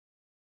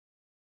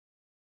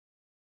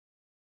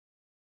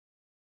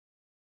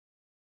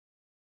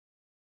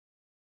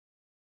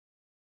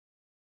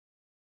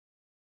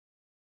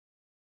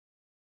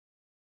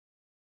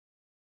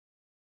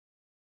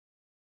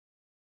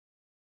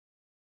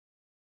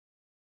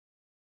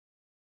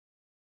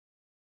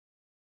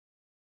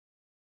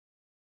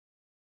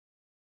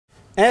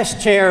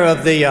As chair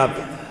of the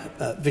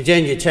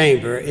Virginia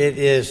Chamber, it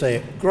is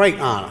a great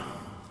honor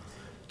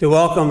to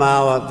welcome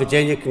our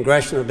Virginia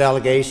congressional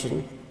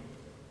delegation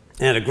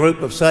and a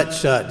group of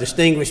such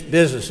distinguished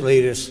business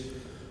leaders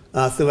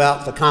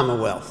throughout the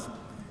Commonwealth.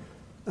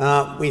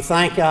 We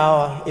thank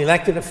our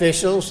elected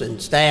officials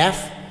and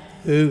staff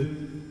who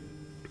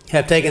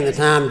have taken the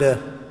time to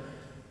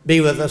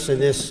be with us in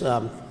this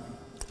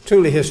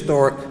truly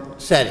historic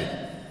setting.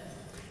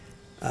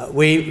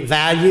 We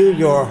value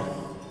your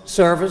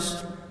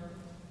service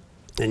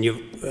and your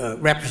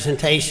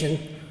representation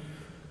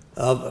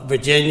of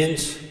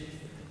Virginians,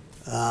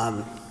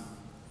 the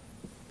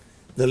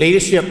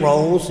leadership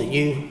roles that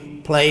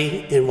you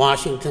play in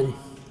Washington,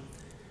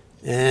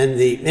 and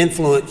the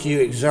influence you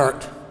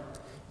exert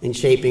in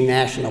shaping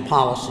national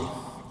policy.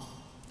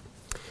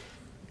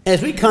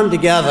 As we come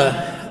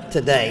together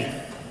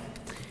today,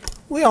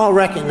 we all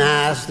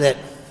recognize that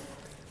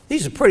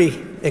these are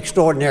pretty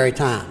extraordinary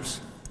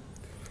times.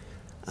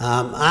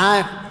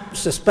 I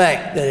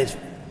suspect that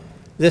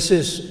this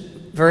is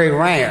very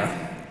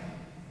rare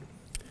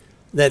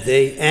that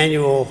the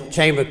annual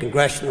Chamber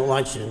Congressional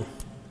Luncheon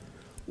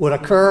would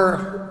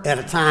occur at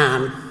a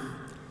time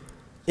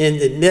in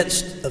the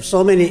midst of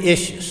so many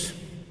issues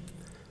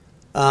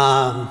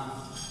that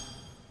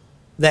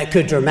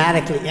could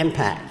dramatically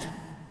impact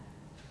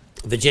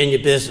Virginia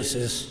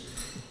businesses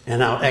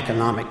and our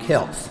economic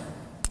health.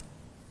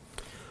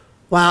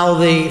 While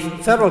the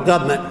federal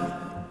government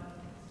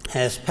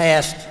has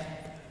passed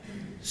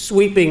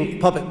sweeping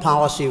public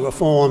policy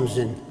reforms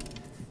in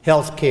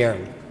health care,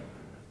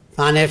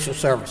 financial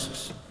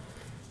services,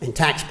 and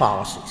tax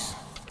policies,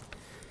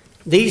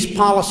 these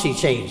policy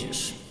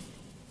changes,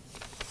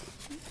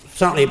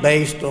 certainly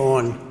based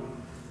on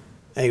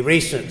a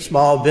recent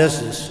small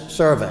business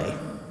survey,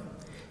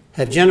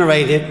 have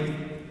generated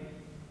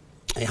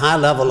a high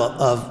level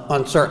of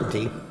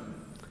uncertainty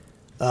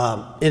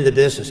in the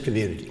business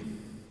community.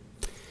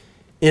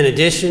 In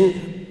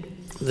addition,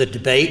 the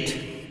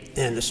debate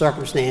and the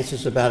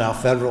circumstances about our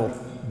federal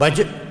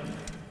budget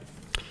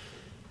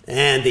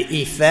and the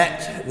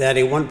effect that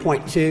a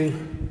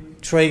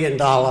 $1.2 trillion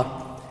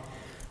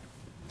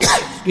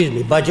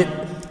budget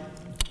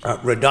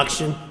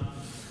reduction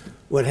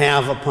would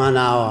have upon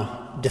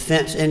our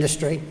defense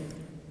industry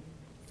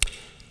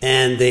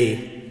and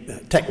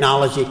the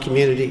technology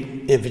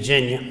community in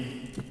Virginia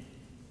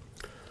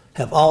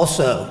have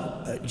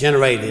also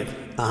generated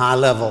a high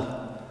level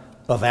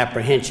of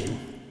apprehension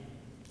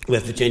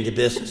with Virginia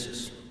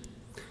businesses.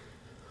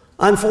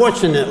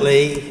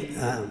 Unfortunately,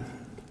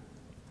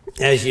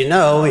 as you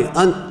know,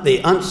 the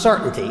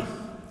uncertainty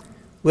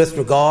with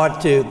regard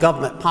to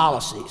government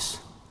policies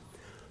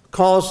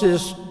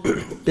causes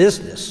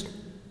business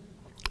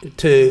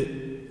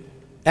to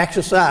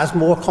exercise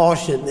more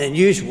caution than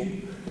usual,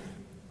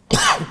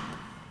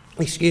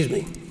 excuse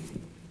me,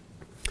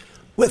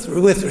 with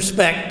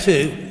respect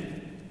to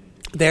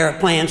their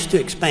plans to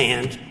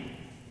expand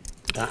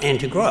and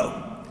to grow.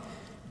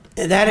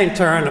 And that in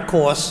turn, of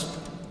course,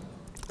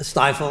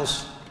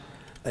 stifles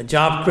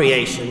job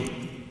creation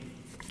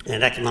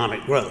and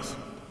economic growth.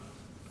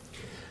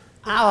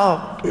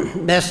 Our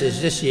message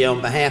this year on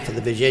behalf of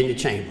the Virginia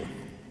Chamber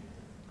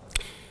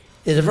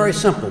is a very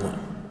simple one.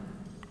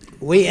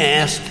 We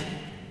ask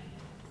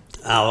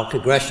our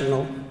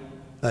congressional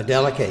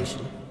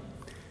delegation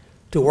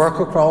to work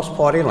across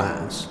party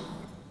lines,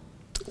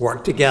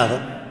 work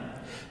together,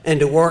 and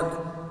to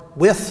work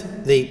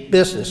with the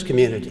business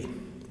community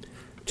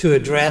to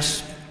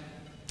address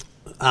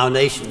our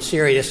nation's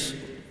serious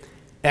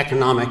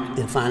economic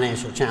and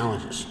financial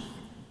challenges.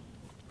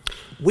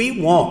 We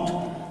want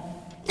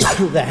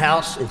the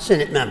House and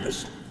Senate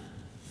members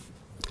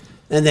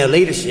and their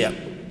leadership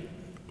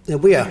that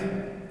we are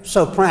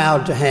so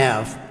proud to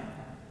have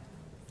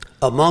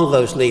among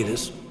those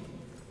leaders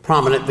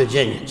prominent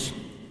Virginians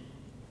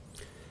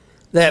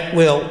that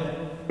will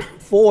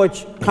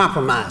forge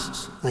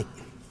compromises,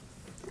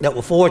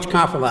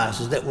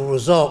 that will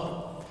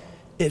result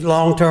in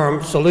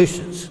long-term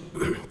solutions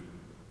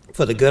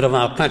for the good of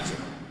our country.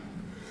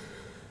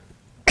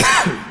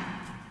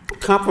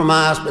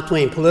 Compromise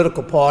between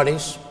political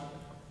parties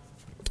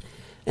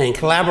and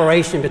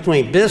collaboration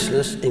between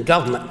business and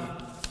government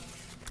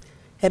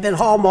have been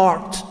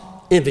hallmarked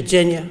in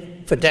Virginia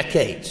for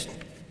decades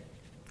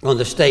on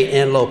the state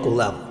and local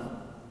level.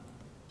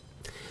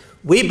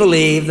 We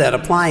believe that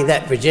applying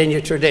that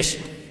Virginia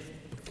tradition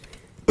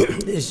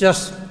is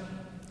just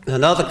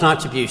another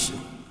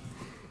contribution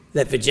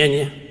that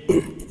Virginia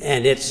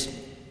and its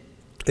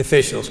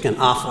officials can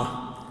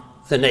offer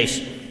the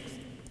nation.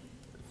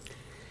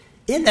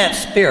 In that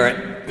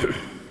spirit,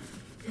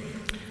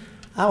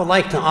 I would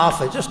like to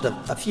offer just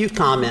a few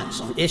comments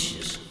on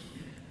issues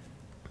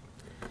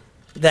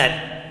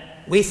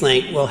that we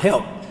think will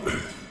help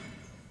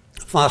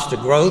foster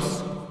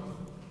growth,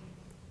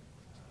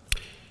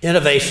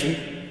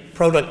 innovation,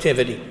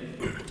 productivity,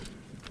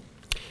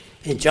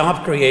 and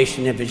job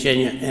creation in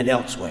Virginia and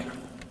elsewhere.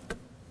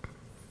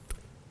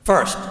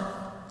 First,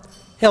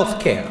 health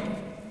care.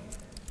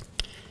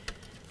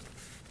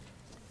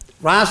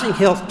 Rising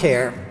health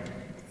care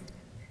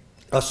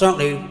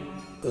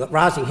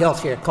rising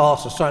healthcare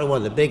costs are certainly one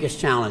of the biggest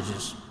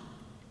challenges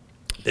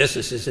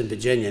businesses in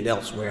Virginia and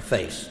elsewhere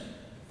face.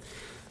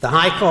 The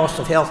high cost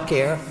of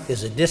healthcare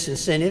is a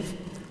disincentive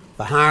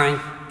for hiring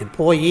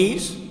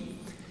employees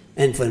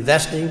and for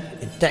investing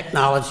in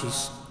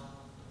technologies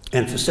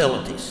and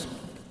facilities.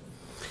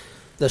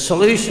 The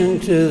solution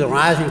to the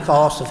rising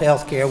cost of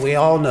healthcare, we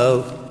all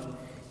know,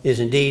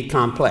 is indeed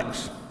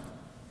complex.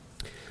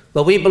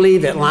 But we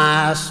believe it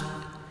lies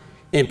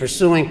in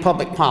pursuing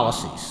public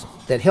policies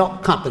that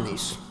help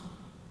companies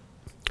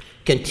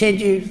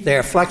continue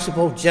their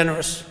flexible,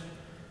 generous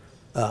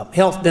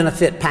health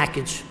benefit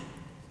package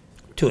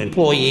to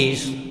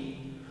employees,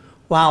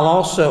 while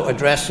also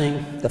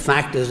addressing the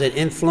factors that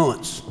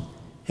influence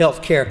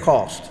healthcare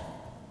costs,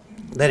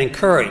 that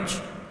encourage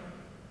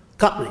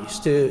companies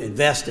to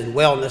invest in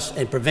wellness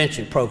and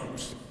prevention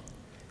programs,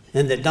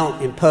 and that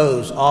don't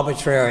impose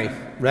arbitrary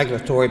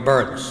regulatory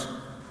burdens.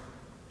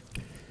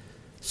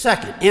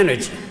 Second,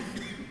 energy.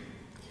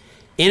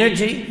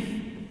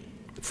 Energy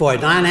for a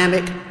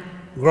dynamic,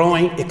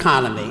 growing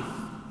economy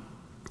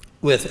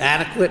with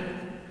adequate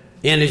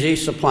energy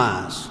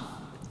supplies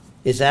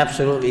is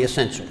absolutely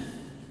essential.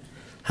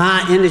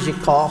 High energy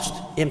costs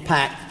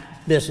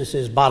impact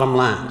businesses' bottom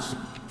lines.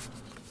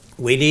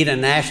 We need a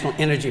national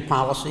energy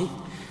policy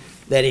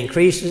that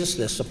increases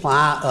the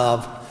supply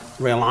of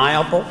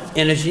reliable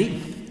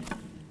energy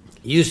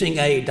using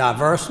a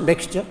diverse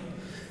mixture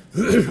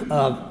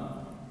of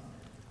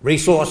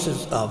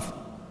resources of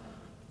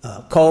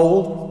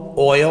coal,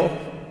 oil,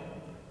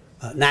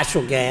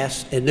 natural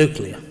gas, and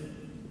nuclear,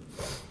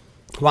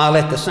 while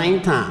at the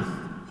same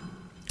time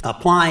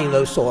applying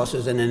those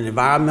sources in an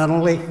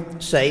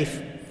environmentally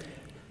safe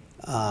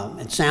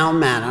and sound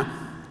manner,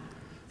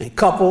 and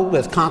coupled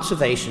with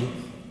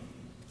conservation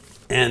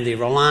and the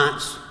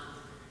reliance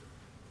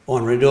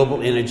on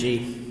renewable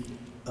energy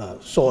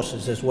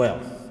sources as well.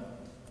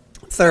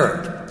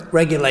 Third,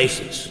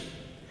 regulations.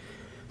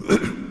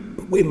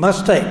 We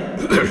must take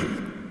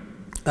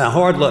a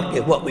hard look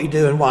at what we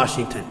do in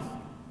Washington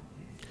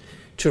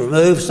to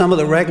remove some of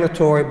the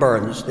regulatory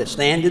burdens that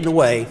stand in the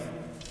way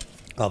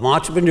of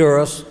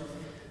entrepreneurs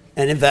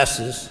and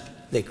investors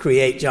that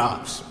create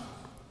jobs.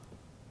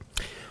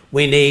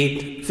 We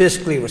need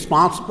fiscally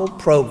responsible,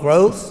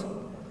 pro-growth,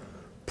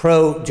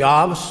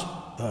 pro-jobs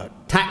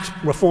tax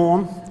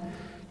reform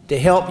to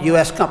help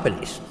U.S.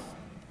 companies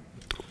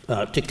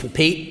to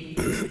compete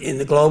in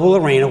the global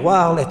arena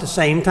while at the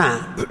same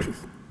time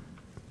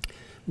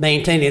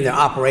maintaining their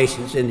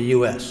operations in the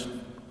U.S.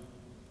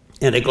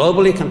 In a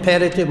globally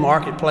competitive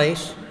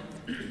marketplace,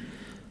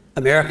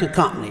 American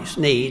companies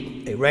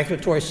need a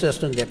regulatory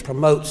system that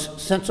promotes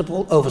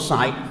sensible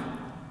oversight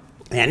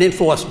and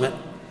enforcement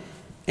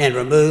and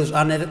removes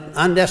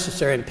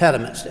unnecessary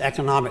impediments to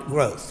economic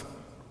growth.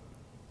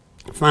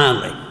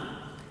 Finally,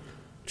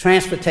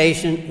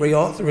 transportation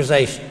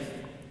reauthorization.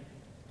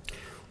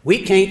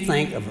 We can't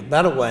think of a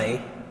better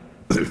way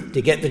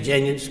to get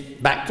Virginians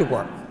back to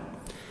work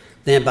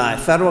than by a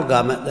federal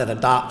government that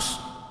adopts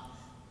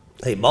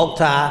a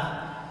multi-modal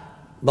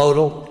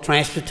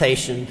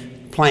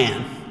transportation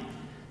plan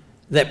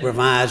that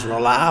provides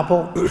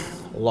reliable,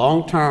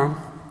 long-term,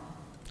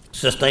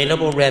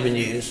 sustainable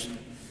revenues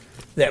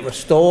that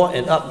restore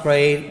and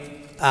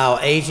upgrade our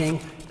aging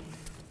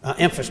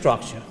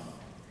infrastructure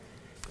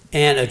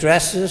and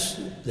addresses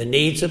the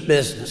needs of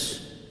business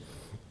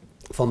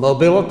for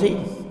mobility,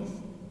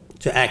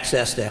 to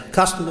access their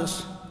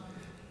customers,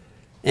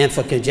 and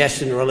for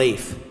congestion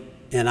relief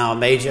in our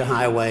major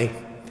highway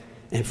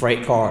and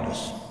freight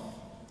corridors.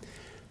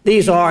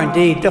 These are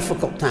indeed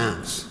difficult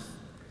times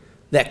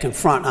that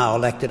confront our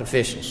elected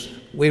officials.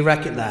 We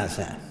recognize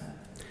that.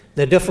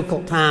 They're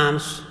difficult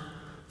times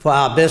for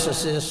our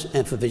businesses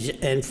and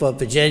for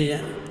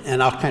Virginia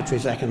and our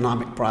country's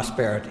economic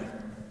prosperity.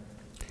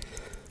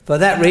 For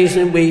that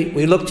reason,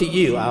 we look to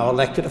you, our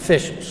elected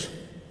officials,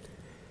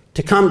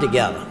 to come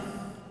together,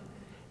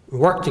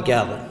 work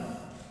together,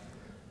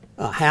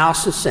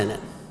 House and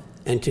Senate,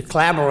 and to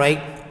collaborate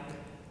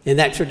in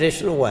that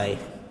traditional way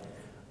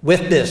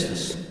with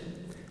business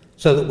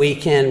so that we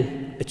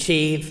can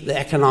achieve the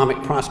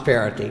economic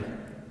prosperity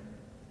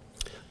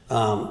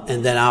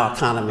and that our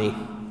economy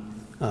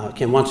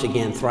can once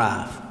again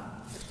thrive.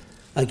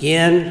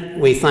 Again,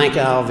 we thank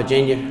our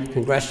Virginia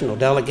Congressional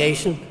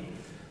delegation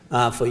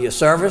for your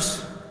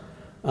service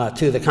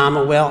to the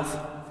Commonwealth.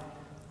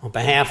 On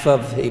behalf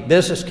of the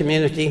business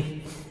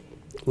community,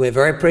 we're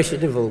very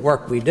appreciative of the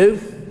work we do,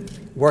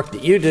 work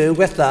that you do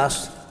with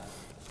us,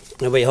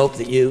 and we hope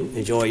that you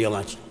enjoy your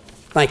luncheon.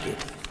 Thank you.